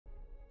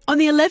On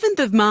the 11th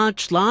of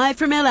March, live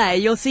from LA,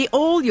 you'll see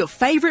all your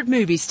favourite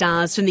movie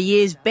stars from the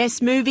year's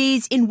best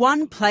movies in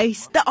one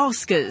place, the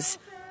Oscars.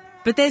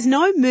 But there's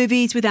no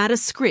movies without a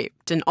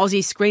script, and Aussie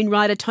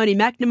screenwriter Tony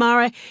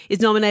McNamara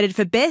is nominated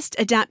for Best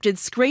Adapted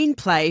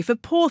Screenplay for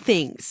Poor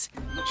Things.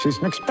 She's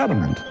an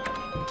experiment.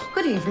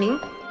 Good evening.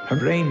 Her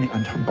brain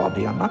and her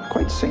body are not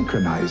quite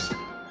synchronised.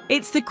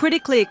 It's the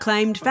critically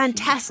acclaimed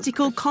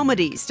fantastical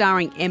comedy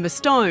starring Emma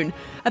Stone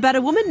about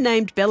a woman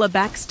named Bella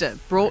Baxter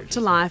brought to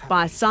life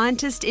by a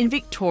scientist in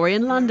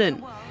Victorian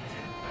London.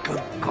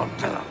 Good God,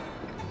 Bella.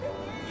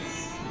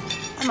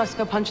 I must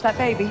go punch that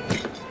baby.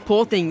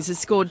 Poor Things has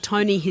scored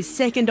Tony his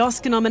second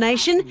Oscar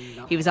nomination.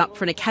 He was up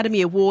for an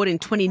Academy Award in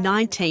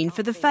 2019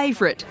 for The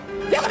Favourite.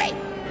 Look at me!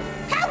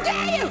 How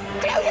dare you!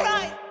 Close your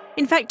eyes!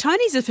 In fact,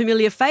 Tony's a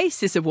familiar face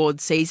this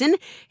awards season.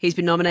 He's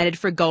been nominated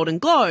for a Golden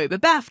Globe, a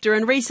BAFTA,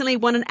 and recently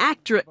won an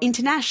ACTRA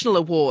International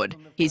Award.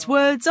 His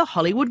words are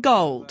Hollywood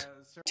gold.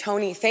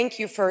 Tony, thank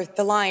you for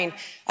the line,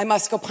 "I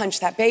must go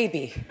punch that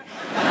baby."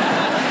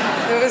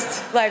 It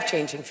was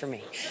life-changing for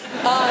me.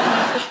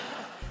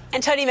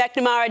 And Tony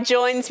McNamara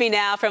joins me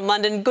now from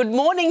London. Good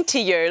morning to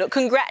you. Look,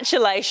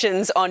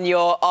 congratulations on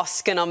your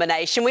Oscar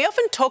nomination. We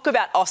often talk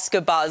about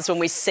Oscar buzz when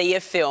we see a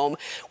film.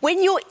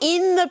 When you're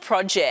in the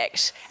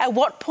project, at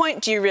what point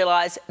do you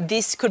realise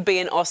this could be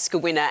an Oscar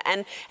winner?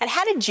 And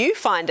how did you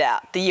find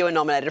out that you were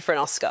nominated for an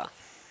Oscar?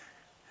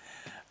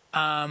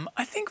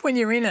 I think when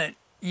you're in it,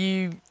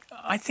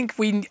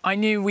 I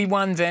knew we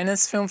won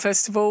Venice Film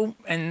Festival,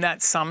 and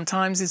that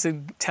sometimes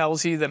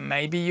tells you that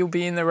maybe you'll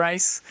be in the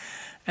race.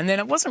 And then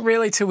it wasn't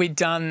really till we'd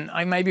done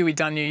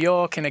New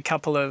York and a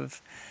couple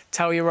of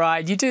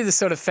Telluride. You do the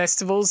sort of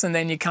festivals and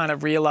then you kind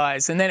of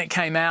realise. And then it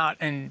came out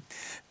and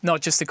not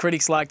just the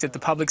critics liked it, the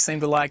public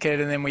seemed to like it.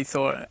 And then we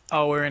thought,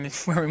 oh, we're in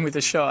with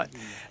a shot.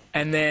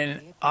 And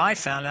then I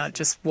found out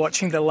just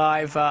watching the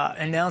live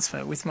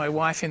announcement with my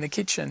wife in the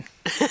kitchen.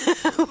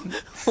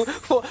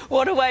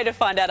 What a way to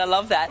find out. I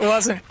love that. It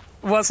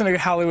wasn't a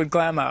Hollywood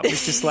glamour. It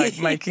was just like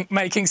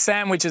making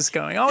sandwiches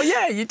going, oh,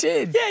 yeah, you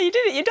did. Yeah, you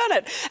did it. You've done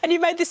it. And you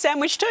made this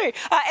sandwich too.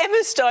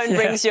 Emma Stone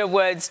brings your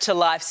words to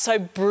life so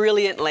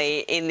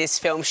brilliantly in this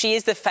film. She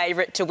is the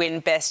favourite to win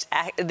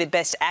the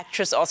Best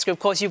Actress Oscar. Of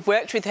course, you've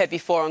worked with her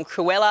before on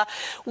Cruella.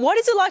 What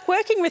is it like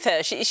working with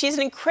her? She's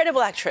an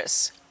incredible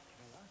actress.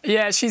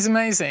 Yeah, she's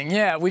amazing.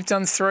 Yeah, we've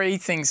done 3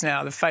 things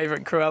now, the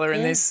favourite Cruella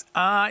in this.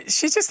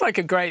 She's just like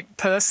a great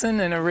person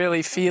and a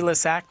really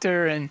fearless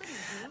actor, and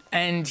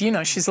you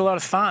know, she's a lot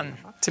of fun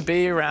to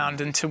be around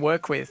and to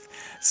work with.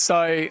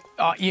 So,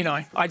 you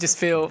know, I just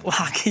feel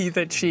lucky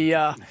that she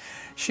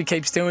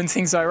keeps doing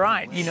things I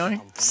write, you know.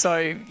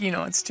 So, you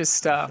know, it's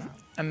just a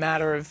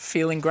matter of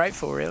feeling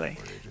grateful, really.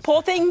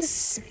 Poor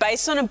Things,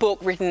 based on a book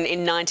written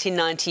in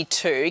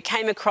 1992,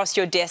 came across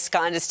your desk,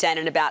 I understand,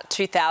 in about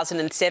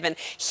 2007.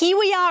 Here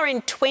we are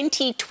in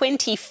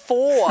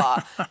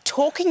 2024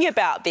 talking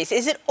about this.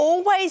 Is it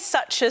always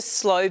such a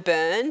slow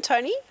burn,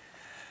 Tony?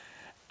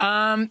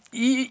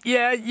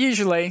 Yeah,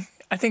 usually.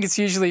 I think it's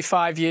usually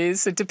 5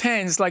 years. It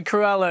depends. Like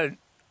Cruella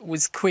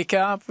was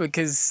quicker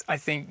because I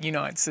think, you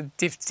know, it's a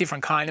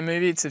different kind of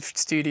movie. It's a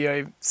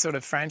studio sort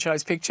of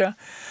franchise picture.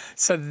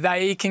 So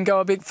they can go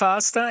a bit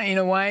faster in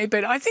a way.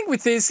 But I think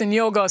with this, and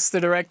Yorgos,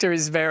 the director,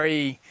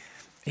 he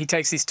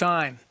takes his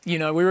time. You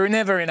know, we were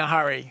never in a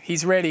hurry.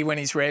 He's ready when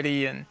he's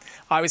ready. And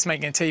I was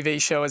making a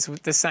TV show at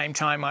the same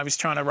time I was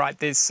trying to write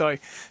this. So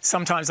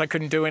sometimes I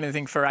couldn't do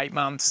anything for 8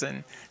 months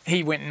and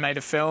he went and made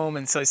a film.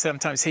 And so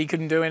sometimes he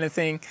couldn't do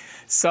anything.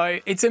 So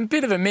it's a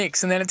bit of a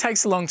mix. And then it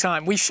takes a long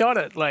time. We shot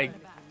it like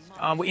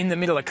in the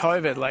middle of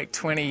COVID, like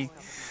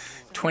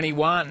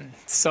 2021.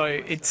 So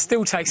it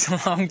still takes a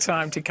long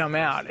time to come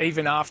out,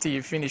 even after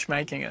you've finished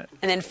making it.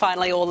 And then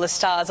finally, all the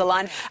stars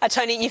align.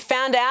 Tony, you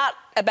found out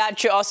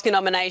about your Oscar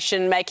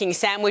nomination making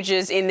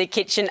sandwiches in the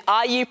kitchen.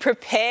 Are you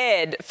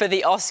prepared for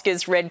the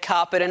Oscars red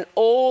carpet and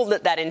all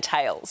that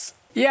entails?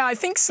 Yeah, I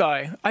think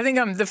so. I think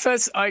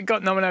I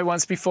got nominated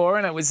once before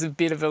and it was a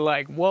bit of a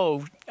like,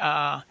 whoa,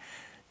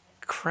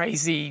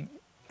 crazy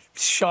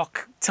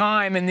shock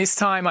time. And this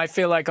time I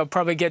feel like I'll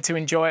probably get to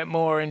enjoy it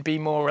more and be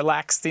more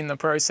relaxed in the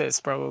process,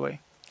 probably.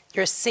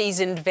 You're a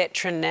seasoned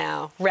veteran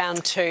now,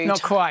 round 2.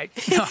 Not quite,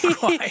 not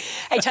quite.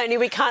 Hey, Tony,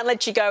 we can't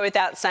let you go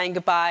without saying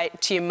goodbye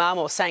to your mum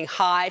or saying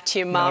hi to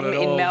your mum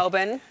in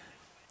Melbourne.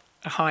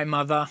 Hi,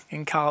 Mother,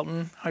 in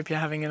Carlton. Hope you're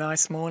having a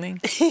nice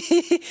morning.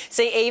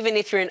 See, even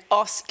if you're an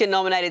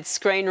Oscar-nominated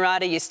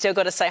screenwriter, you still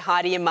got to say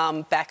hi to your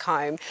mum back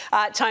home.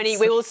 Tony,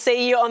 we will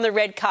see you on the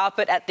red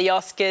carpet at the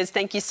Oscars.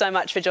 Thank you so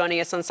much for joining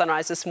us on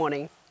Sunrise this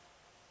morning.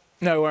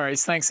 No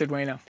worries. Thanks, Edwina.